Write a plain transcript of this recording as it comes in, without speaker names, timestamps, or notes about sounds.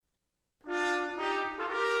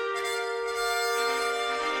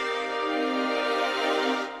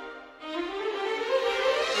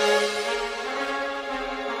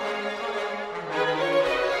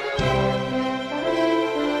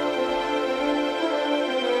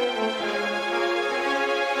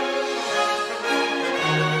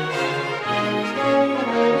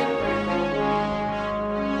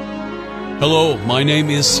Hello, my name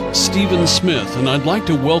is Stephen Smith, and I'd like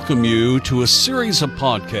to welcome you to a series of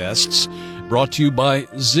podcasts brought to you by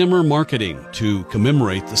Zimmer Marketing to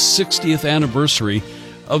commemorate the 60th anniversary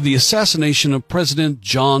of the assassination of President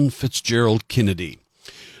John Fitzgerald Kennedy.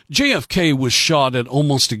 JFK was shot at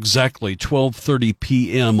almost exactly 12:30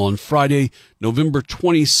 p.m. on Friday, November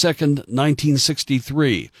 22nd,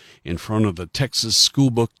 1963, in front of the Texas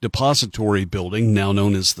Schoolbook Depository building, now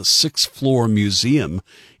known as the Sixth Floor Museum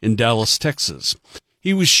in Dallas, Texas.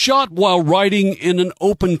 He was shot while riding in an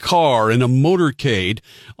open car in a motorcade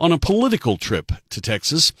on a political trip to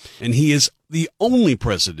Texas, and he is the only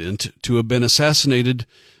president to have been assassinated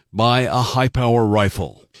by a high-power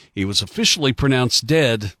rifle. He was officially pronounced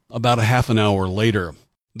dead about a half an hour later.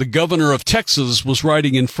 The governor of Texas was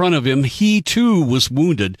riding in front of him. He, too, was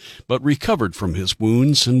wounded, but recovered from his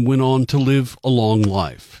wounds and went on to live a long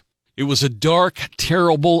life. It was a dark,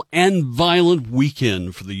 terrible, and violent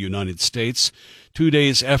weekend for the United States. 2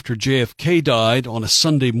 days after JFK died on a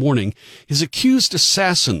Sunday morning, his accused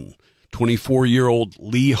assassin, 24-year-old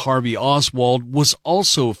Lee Harvey Oswald, was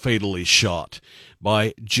also fatally shot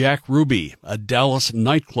by Jack Ruby, a Dallas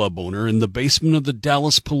nightclub owner, in the basement of the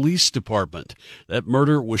Dallas Police Department. That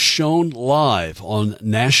murder was shown live on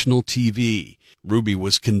national TV. Ruby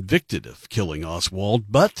was convicted of killing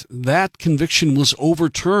Oswald, but that conviction was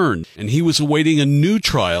overturned, and he was awaiting a new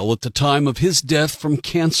trial at the time of his death from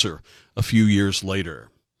cancer a few years later.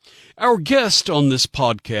 Our guest on this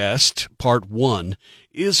podcast, Part 1,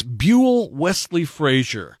 is Buell Wesley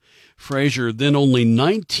Frazier. Frazier, then only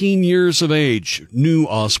 19 years of age, knew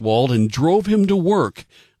Oswald and drove him to work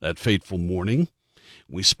that fateful morning.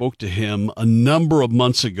 We spoke to him a number of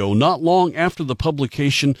months ago, not long after the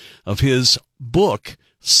publication of his book,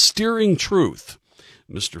 Steering Truth.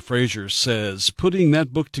 Mr. Frazier says putting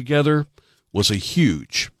that book together was a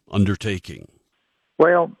huge undertaking.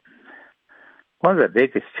 Well, one of the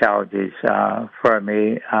biggest challenges for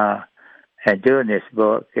me in doing this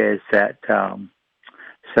book is that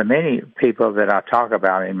so many people that I talk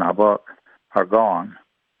about in my book are gone.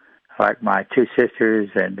 Like my two sisters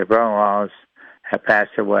and the brother-in-laws have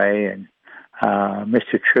passed away, and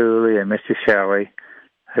Mr. Truly and Mr. Shelley,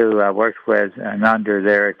 who I worked with and under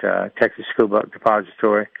there at Texas Schoolbook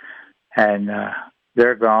Depository, and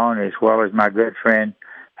they're gone, as well as my good friend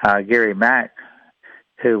Gary Mack,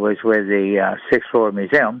 who was with the Sixth Floor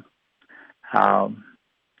Museum.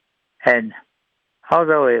 And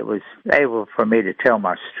although it was able for me to tell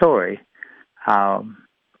my story, I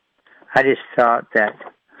just thought that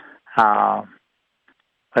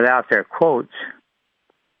without their quotes,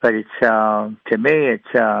 but it's to me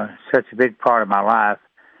it's such a big part of my life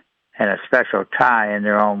and a special tie in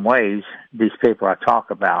their own ways, these people I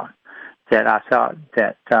talk about, that I thought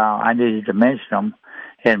that I needed to mention them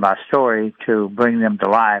in my story to bring them to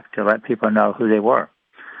life, to let people know who they were.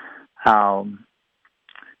 As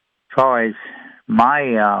far as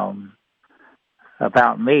my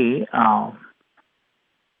about me,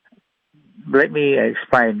 let me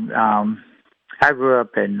explain. I grew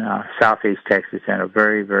up in southeast Texas in a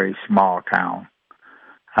very, very small town.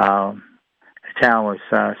 The town was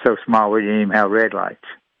so small we didn't even have red lights,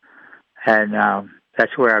 and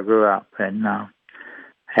that's where I grew up. And I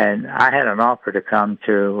had an offer to come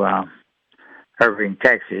to Irving,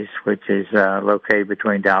 Texas, which is located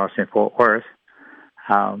between Dallas and Fort Worth.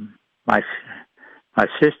 My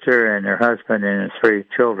sister and her husband and his 3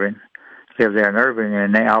 children lived there in Irving,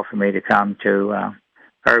 and they offered me to come to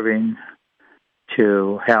Irving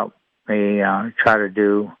to help me try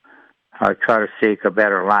to seek a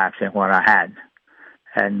better life than what I had.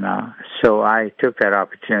 And so I took that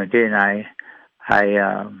opportunity, and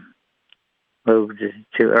I moved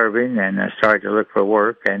to Irving and I started to look for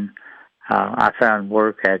work, and I found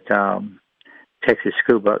work at Texas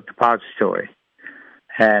Schoolbook Depository.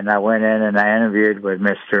 And I went in and I interviewed with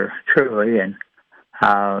Mr. Truly, and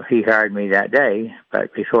he hired me that day.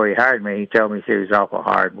 But before he hired me, he told me it was awful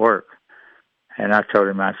hard work. And I told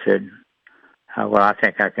him, I said, well, I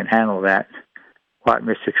think I can handle that. What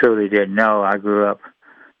Mr. Truly didn't know, I grew up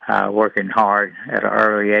working hard at an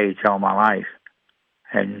early age all my life,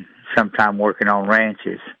 and sometime working on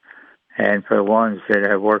ranches. And for the ones that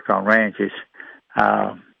have worked on ranches,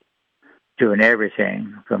 doing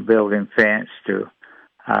everything from building fence to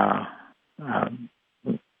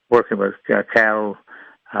working with cattle,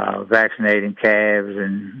 vaccinating calves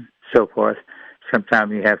and so forth.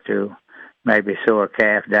 Sometimes you have to maybe sew a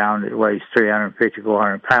calf down that weighs 350,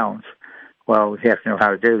 400 pounds. Well, you have to know how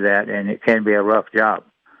to do that, and it can be a rough job.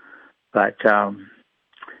 But I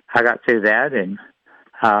got through that, and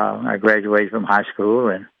I graduated from high school,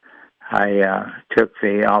 and I took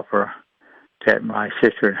the offer that my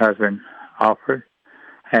sister and husband offered.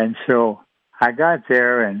 And so I got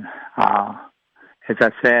there, and as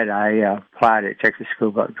I said, I applied at Texas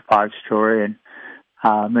Schoolbook Depository, and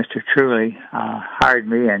Mr. Truly hired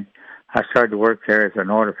me, and I started to work there as an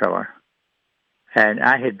order filler. And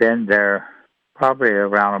I had been there probably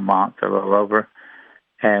around a month, a little over.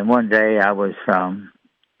 And one day I was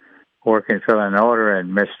working, filling an order,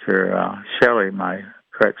 and Mr. Shelley, my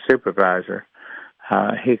correct supervisor,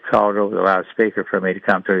 he called over the loudspeaker for me to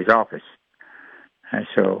come to his office. And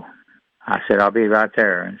so I said, I'll be right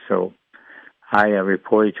there. And so I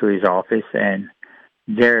reported to his office, and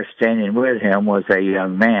there standing with him was a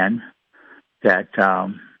young man that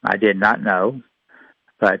I did not know.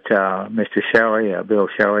 But Mr. Shelley, Bill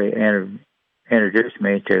Shelley, introduced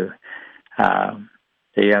me to the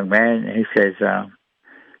young man. And he says,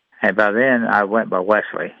 and by then I went by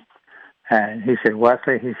Wesley. And he said,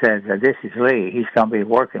 Wesley, he says, this is Lee. He's going to be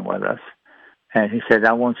working with us. And he said,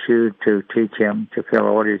 I want you to teach him to fill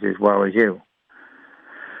orders as well as you.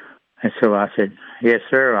 And so I said, yes,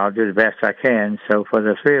 sir, I'll do the best I can. So for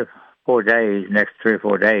the next 3 or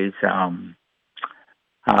 4 days,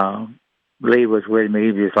 Lee was with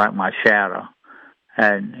me. He was like my shadow.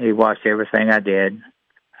 And he watched everything I did.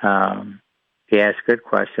 He asked good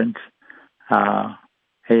questions.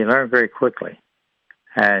 He learned very quickly.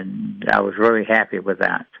 And I was really happy with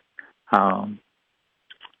that. So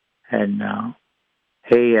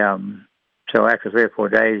after 3 or 4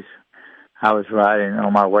 days, I was riding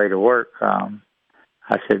on my way to work.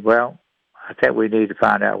 I said, well, I think we need to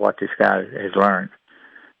find out what this guy has learned.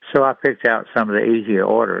 So I picked out some of the easier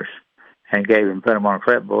orders and put them on a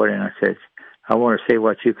clipboard, and I said, I want to see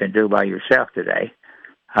what you can do by yourself today.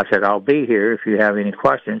 I said, I'll be here. If you have any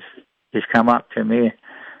questions, just come up to me,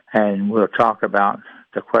 and we'll talk about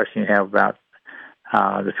the question you have about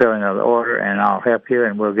the filling of the order, and I'll help you,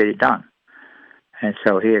 and we'll get it done. And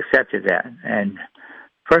so he accepted that. And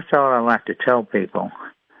first of all, I'd like to tell people,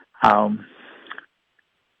 I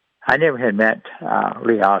never had met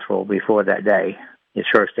Lee Oswald before that day, his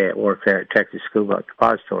first day at work there at Texas Schoolbook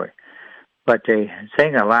Depository. But the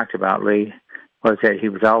thing I liked about Lee was that he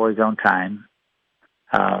was always on time.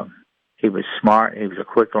 He was smart. He was a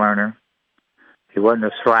quick learner. He wasn't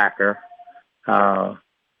a slacker.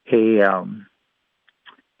 He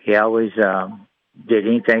always did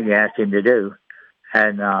anything you asked him to do.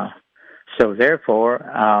 And so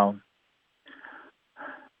therefore,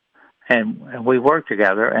 and we worked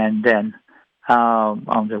together, and then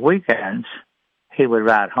on the weekends, he would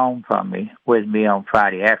ride home with me on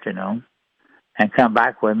Friday afternoon and come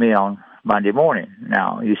back with me on Monday morning.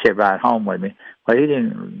 Now, you said ride home with me. Well, he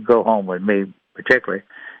didn't go home with me particularly.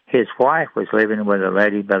 His wife was living with a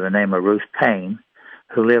lady by the name of Ruth Payne,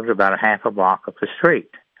 who lived about a half a block up the street.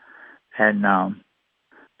 And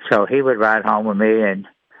so he would ride home with me, and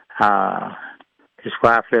his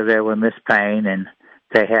wife lived there with Miss Payne, and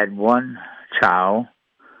they had one child,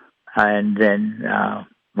 and then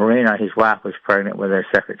Marina, his wife, was pregnant with their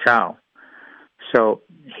second child. So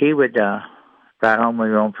he would ride home with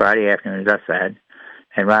me on Friday afternoon, as I said,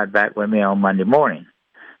 and ride back with me on Monday morning.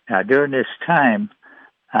 Now, during this time,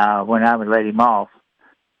 when I would let him off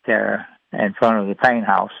there in front of the Payne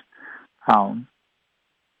house,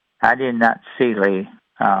 I did not see Lee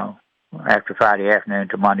after Friday afternoon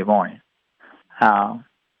to Monday morning.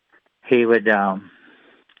 He would, I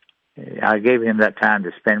gave him that time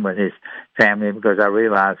to spend with his family because I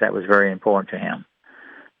realized that was very important to him.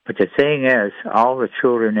 But the thing is, all the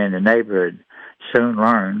children in the neighborhood soon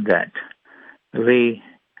learned that Lee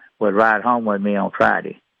would ride home with me on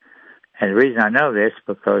Friday. And the reason I know this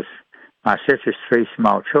because my sister's 3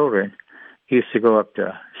 small children used to go up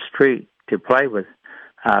the street to play with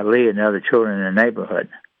Lee and the other children in the neighborhood.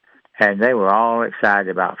 And they were all excited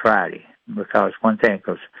about Friday because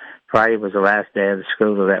Friday was the last day of the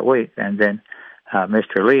school of that week. And then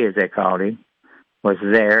Mr. Lee, as they called him, was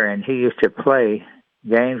there, and he used to play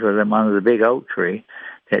games with them under the big oak tree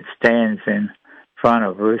that stands in front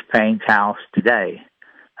of Ruth Payne's house today.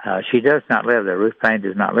 She does not live there. Ruth Payne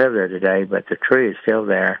does not live there today, but the tree is still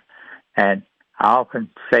there. And I often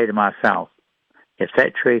say to myself, if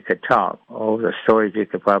that tree could talk, the stories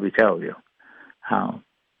it could probably tell you.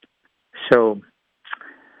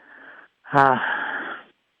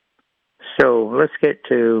 So let's get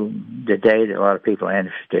to the day that a lot of people are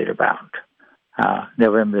interested about,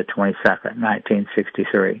 November the 22nd,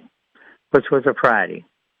 1963, which was a Friday.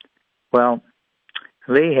 Well,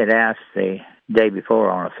 Lee had asked the day before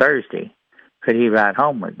on a Thursday, could he ride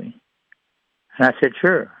home with me? And I said,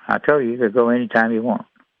 sure. I told you could go anytime you want.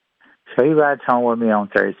 So he rides home with me on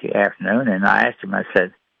Thursday afternoon, and I asked him, I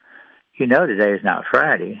said, you know today is not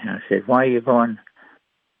Friday. And I said, why are you going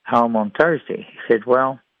home on Thursday. He said,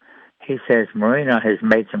 well, he says, Marina has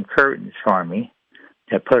made some curtains for me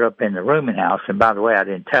to put up in the rooming house. And by the way, I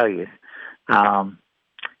didn't tell you,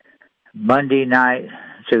 Monday night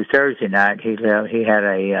through Thursday night, he had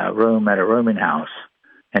a room at a rooming house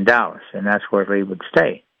in Dallas, and that's where Lee would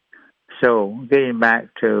stay. So getting back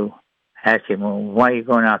to asking him, well, why are you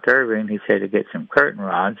going out to Irving? He said to get some curtain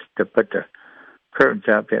rods to put the curtains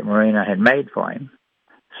up that Marina had made for him.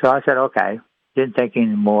 So I said, okay. Didn't think any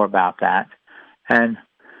more about that. And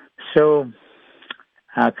so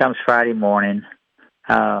comes Friday morning.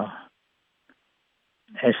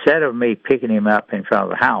 Instead of me picking him up in front of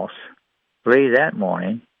the house, Lee that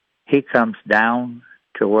morning, he comes down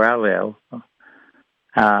to where I live,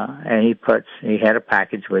 and he had a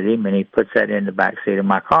package with him, and he puts that in the back seat of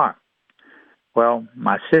my car. Well,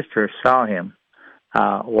 my sister saw him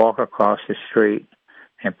walk across the street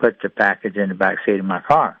and put the package in the back seat of my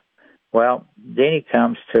car. Well, then he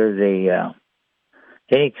comes and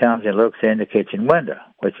looks in the kitchen window,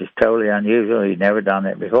 which is totally unusual. He'd never done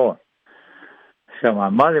that before. So my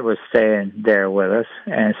mother was staying there with us,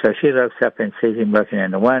 and so she looks up and sees him looking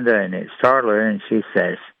in the window, and it startled her, and she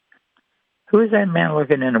says, who is that man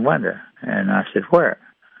looking in the window? And I said, where?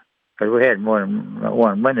 Because we had more than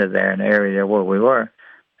one window there in the area there where we were.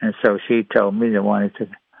 And so she told me the one at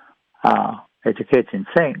the kitchen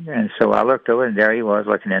sink. And so I looked over, and there he was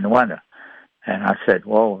looking in the window. And I said,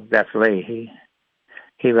 whoa, that's Lee.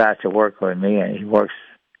 He rides to work with me, and he works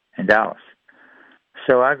in Dallas.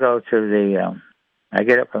 So I go to I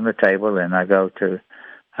get up from the table, and I go to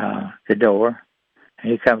the door,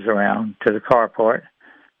 and he comes around to the carport.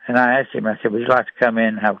 And I asked him, I said, would you like to come in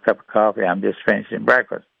and have a cup of coffee? I'm just finishing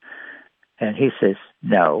breakfast. And he says,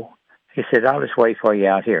 no. He said, I'll just wait for you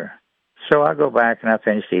out here. So I go back, and I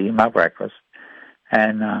finish eating my breakfast.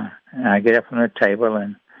 And I get up from the table,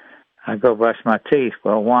 and I go brush my teeth.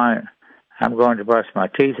 Well, while I'm going to brush my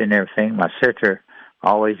teeth and everything, my sister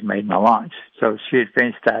always made my lunch. So she had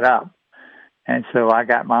finished that up. And so I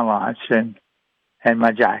got my lunch and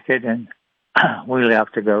my jacket, and we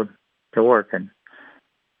left to go to work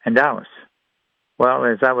in Dallas. Well,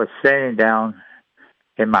 as I was sitting down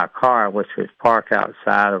in my car, which was parked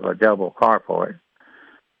outside of a double carport,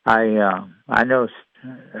 I noticed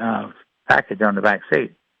a package on the back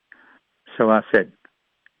seat. So I said,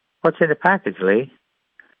 what's in the package, Lee?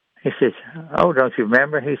 He says, oh, don't you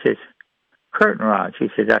remember? He says, curtain rods. He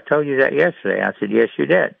says, I told you that yesterday. I said, yes, you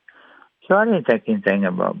did. So I didn't think anything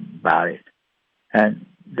about it. And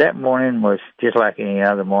that morning was just like any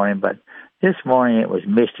other morning, but this morning it was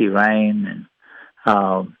misty rain,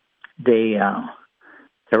 and the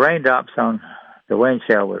raindrops on the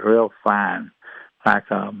windshield was real fine, like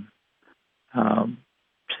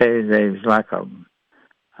say there was like a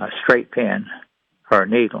straight pin or a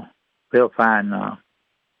needle, real fine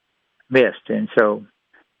mist. And so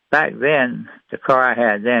back then, the car I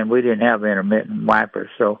had then, we didn't have intermittent wipers,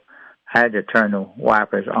 so I had to turn the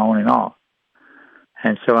wipers on and off.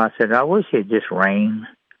 And so I said, I wish it'd just rain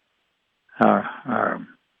or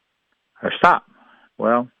stop.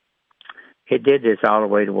 Well, it did this all the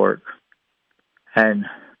way to work. And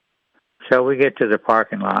so we get to the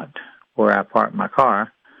parking lot where I parked my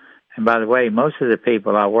car. And by the way, most of the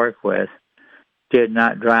people I work with did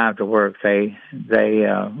not drive to work. They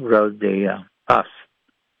rode the bus.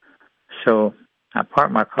 So I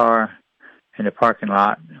parked my car in the parking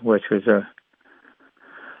lot, which was a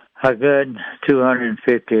good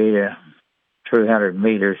 250 to 300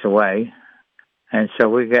 meters away. And so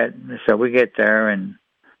we get there, and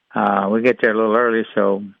we get there a little early.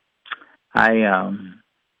 So I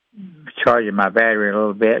charging my battery a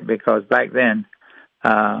little bit, because back then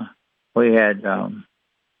we had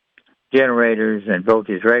generators and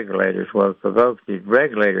voltage regulators. Well, the voltage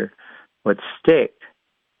regulator would stick.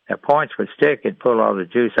 The points would stick and pull all the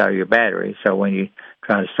juice out of your battery. So when you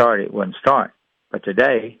try to start it, wouldn't start. But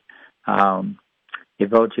today, the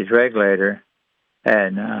voltage regulator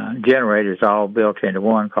and generators all built into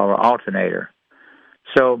one called an alternator.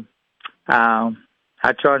 So I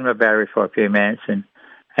charged my battery for a few minutes, and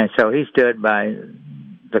so he stood by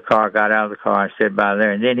the car, got out of the car, and stood by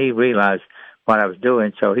there. And then he realized what I was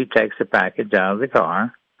doing, so he takes the package out of the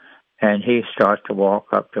car, and he starts to walk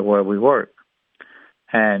up to where we work.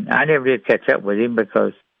 And I never did catch up with him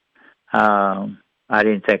because I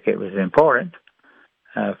didn't think it was important,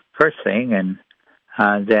 first thing.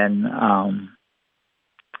 And then,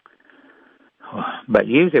 but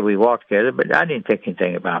usually we walk together, but I didn't think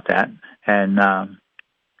anything about that. And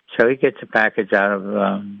so he gets the package out of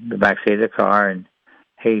the back seat of the car, and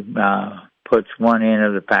he puts one end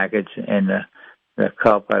of the package in the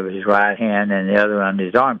cup of his right hand and the other on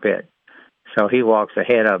his armpit. So he walks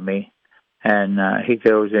ahead of me, and he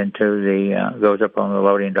goes goes up on the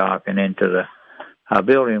loading dock and into the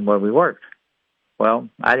building where we worked. Well,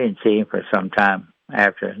 I didn't see him for some time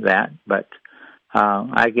after that, but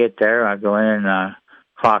I get there, I go in,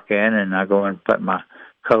 clock in, and I go and put my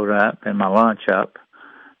coat up and my lunch up,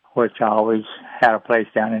 which I always had a place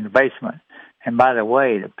down in the basement. And by the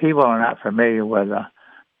way, the people are not familiar with the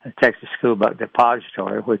Texas Schoolbook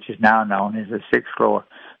Depository, which is now known as the 6th-floor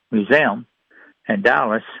museum in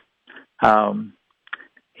Dallas.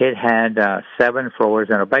 It had 7 floors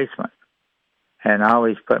and a basement. And I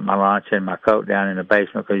always put my lunch and my coat down in the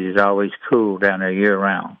basement because it's always cool down there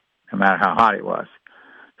year-round, no matter how hot it was.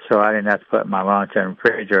 So I didn't have to put my lunch in the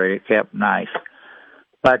refrigerator. It kept nice.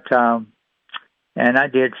 But, and I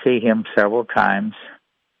did see him several times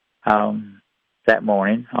that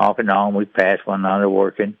morning, off and on. We passed one another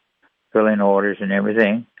working, filling orders and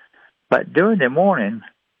everything. But during the morning,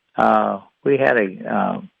 we had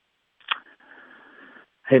a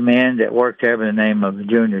man that worked there by the name of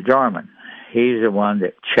Junior Jarman. He's the one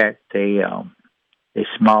that checked the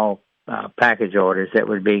small package orders that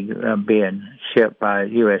would be being shipped by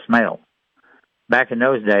U.S. mail. Back in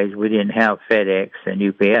those days, we didn't have FedEx and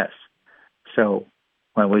UPS. So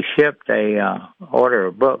when we shipped a order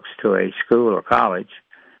of books to a school or college,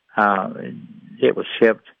 it was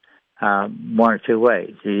shipped one or two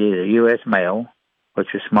ways. Either U.S. mail,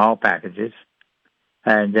 which was small packages,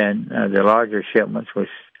 and then the larger shipments was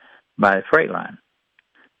by the freight line.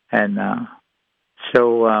 And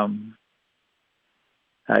so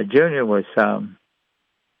Junior was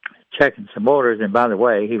checking some orders, and by the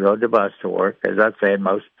way, he rode the bus to work, as I said,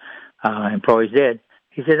 most employees did.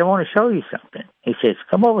 He said, I want to show you something. He says,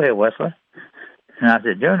 come over here, Wesley. And I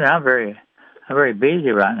said, Junior, I'm very busy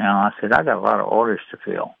right now. I said, I got a lot of orders to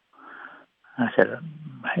fill. I said,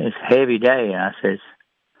 it's a heavy day. And I said,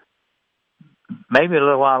 maybe a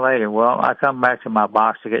little while later. Well, I come back to my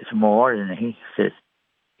box to get some more orders, and he said,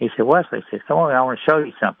 Wesley, he says, come on, I want to show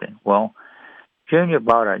you something. Well, Junior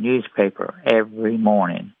bought a newspaper every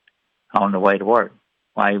morning on the way to work.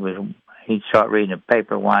 He'd start reading the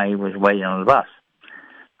paper while he was waiting on the bus.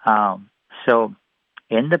 So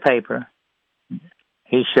in the paper,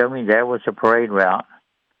 he showed me there was a parade route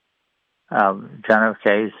of John F.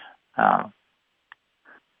 K's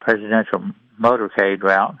presidential motorcade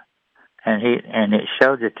route, and it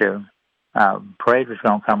showed that the parade was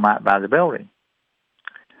going to come right by the building.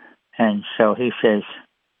 And so he says,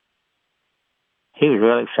 he was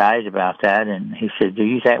really excited about that, and he said, do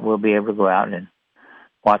you think we'll be able to go out and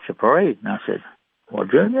watch the parade? And I said, well,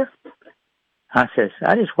 Junior, I said,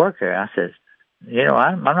 I just work there. I said,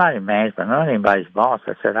 I'm not in management. I'm not anybody's boss.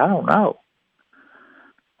 I said, I don't know.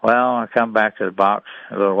 Well, I come back to the box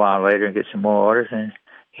a little while later and get some more orders, and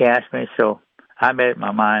he asked me, so I made up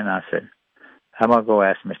my mind. I said, I'm going to go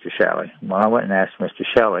ask Mr. Shelley. Well, I went and asked Mr.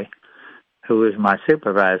 Shelley, who was my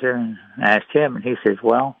supervisor, and asked him, and he says,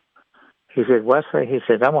 Wesley, he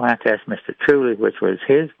says, I'm going to have to ask Mr. Truly, which was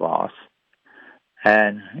his boss.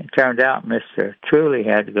 And it turned out Mr. Truly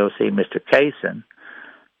had to go see Mr. Kaysen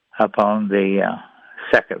up on the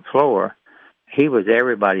 2nd floor. He was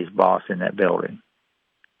everybody's boss in that building,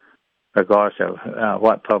 regardless of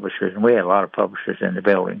what publishers, and we had a lot of publishers in the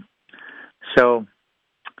building. So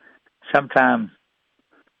sometime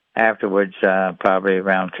afterwards, probably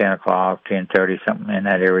around 10 o'clock, 10:30, something in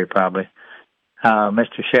that area probably,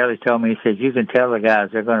 Mr. Shelley told me, he said, you can tell the guys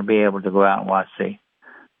they're going to be able to go out and watch the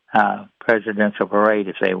presidential parade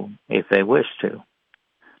if they wish to.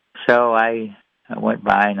 So I went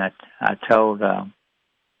by and I told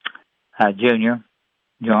Junior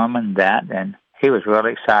Jarman that, and he was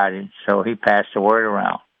really excited, so he passed the word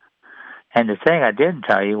around. And the thing I didn't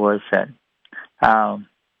tell you was that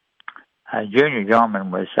Junior Jarman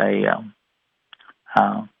was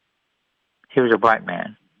he was a black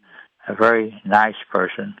man, a very nice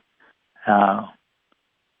person.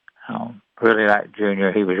 Really liked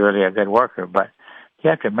Junior. He was really a good worker. But you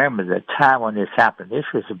have to remember the time when this happened.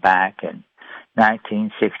 This was back in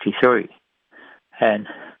 1963. And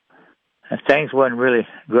things weren't really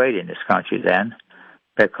great in this country then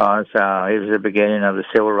because it was the beginning of the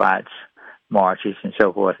civil rights marches and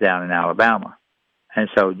so forth down in Alabama. And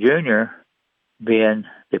so Junior, being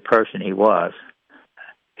the person he was,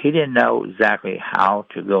 he didn't know exactly how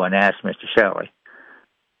to go and ask Mr. Shelley,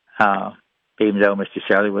 even though Mr.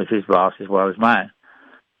 Shelley was his boss as well as mine.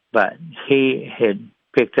 But he had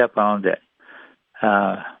picked up on that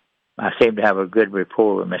I seemed to have a good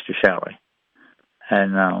rapport with Mr. Shelley.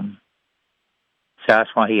 And so that's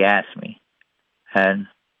why he asked me. And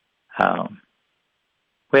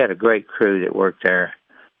we had a great crew that worked there.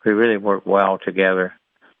 We really worked well together.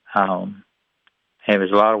 And it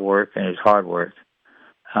was a lot of work, and it was hard work.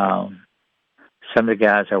 Some of the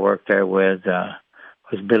guys I worked there with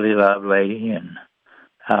was Billy Lovelady and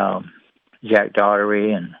Jack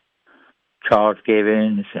Daughtery and Charles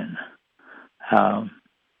Gibbons and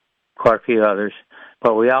quite a few others.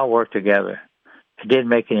 But we all worked together. It didn't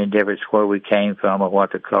make any difference where we came from or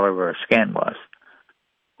what the color of our skin was.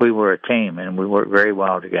 We were a team, and we worked very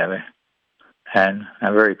well together. And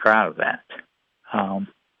I'm very proud of that.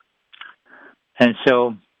 And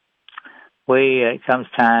so it comes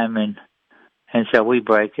time, and so we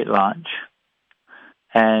break at lunch.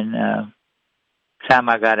 And time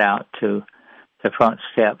I got out to the front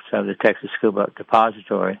steps of the Texas Schoolbook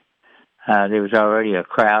Depository, there was already a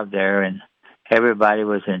crowd there, and everybody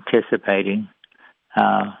was anticipating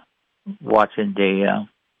watching the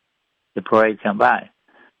parade come by.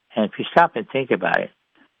 And if you stop and think about it,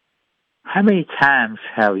 how many times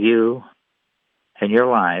have you in your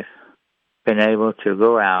life been able to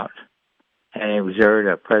go out and observe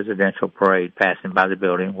a presidential parade passing by the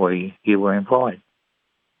building where you were employed?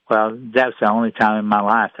 Well, that's the only time in my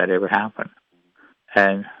life that ever happened.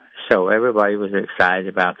 And so everybody was excited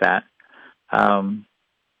about that.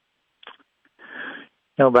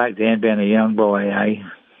 Back then, being a young boy, a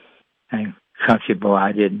country boy,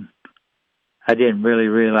 I didn't really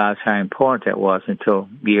realize how important that was until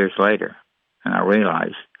years later. And I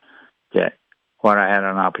realized that what I had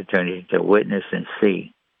an opportunity to witness and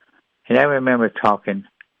see. And I remember talking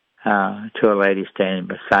to a lady standing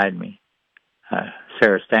beside me,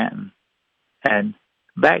 Sarah Stanton. And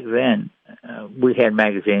back then, we had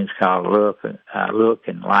magazines called Look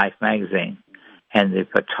and Life magazine. And the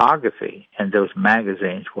photography in those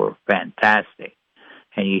magazines were fantastic.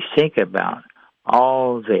 And you think about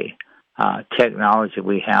all the technology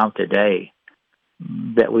we have today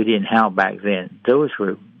that we didn't have back then. Those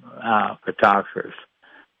were photographers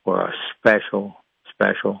were a special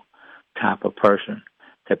type of person.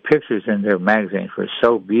 The pictures in their magazines were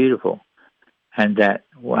so beautiful. And that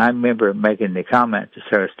I remember making the comment to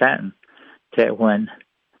Sarah Stanton that when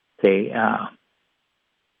the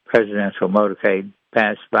presidential motorcade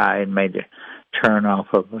passed by and made the turn off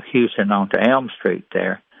of Houston onto Elm Street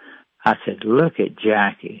there, I said, "Look at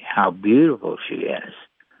Jackie, how beautiful she is."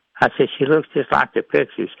 I said, "She looks just like the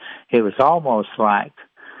pictures." It was almost like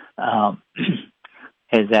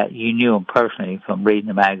as that you knew them personally from reading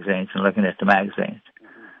the magazines and looking at the magazines.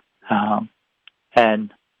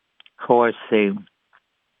 And, of course, the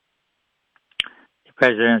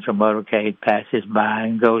presidential motorcade passes by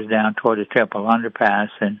and goes down toward the Triple Underpass.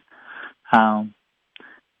 And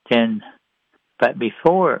but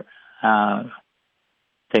before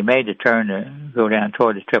they made the turn to go down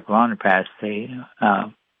toward the Triple Underpass, the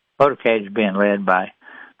motorcade is being led by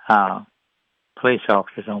police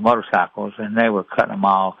officers on motorcycles, and they were cutting them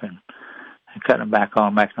off and cutting them back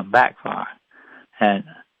on, making them backfire. And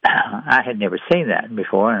I had never seen that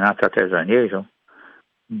before, and I thought that was unusual.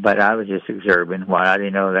 But I was just observing what I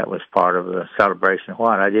didn't know that was part of the celebration of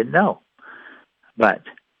what I didn't know. But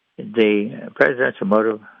the presidential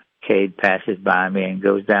motorcade passes by me and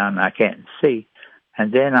goes down, and I can't see.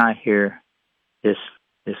 And then I hear this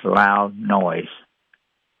loud noise.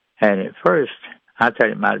 And at first, I thought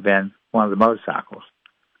it might have been one of the motorcycles.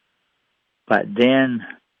 But then,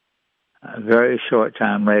 a very short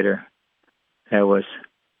time later, there was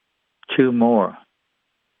two more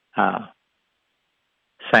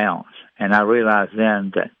sounds. And I realized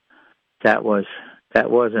then that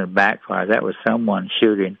wasn't a backfire. That was someone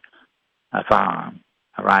shooting a firearm,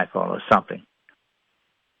 a rifle or something.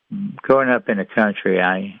 Growing up in the country,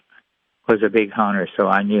 I was a big hunter, so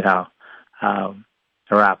I knew how the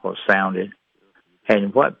rifles sounded.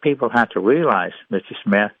 And what people have to realize, Mr.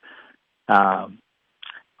 Smith,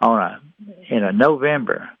 in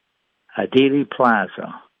November, Dealey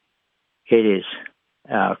Plaza, it is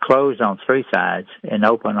closed on three sides and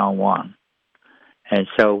open on one. And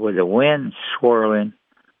so with the wind swirling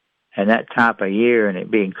and that type of year and it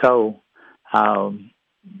being cold,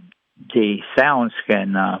 the sounds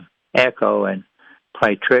can echo and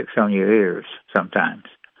play tricks on your ears sometimes.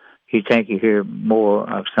 You think you hear more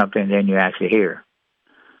of something than you actually hear.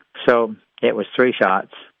 So it was three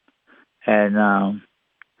shots. And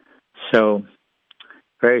so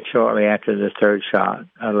very shortly after the third shot,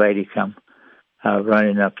 a lady come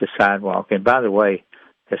running up the sidewalk. And by the way,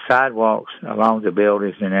 the sidewalks along the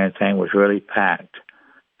buildings and everything was really packed.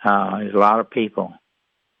 There's a lot of people.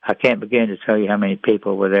 I can't begin to tell you how many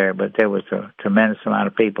people were there, but there was a tremendous amount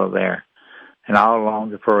of people there, and all along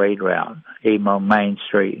the parade route, even on Main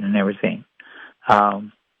Street and everything.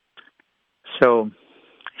 So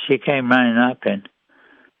she came running up, and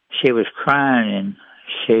she was crying, and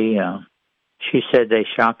she She said they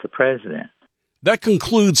shot the president. That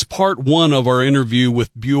concludes part one of our interview with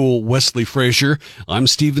Buell Wesley Frazier. I'm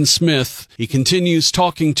Stephen Smith. He continues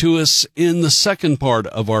talking to us in the second part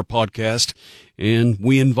of our podcast, and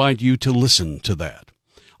we invite you to listen to that.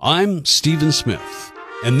 I'm Stephen Smith,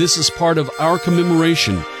 and this is part of our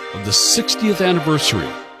commemoration of the 60th anniversary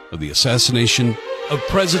of the assassination of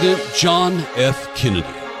President John F.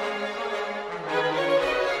 Kennedy.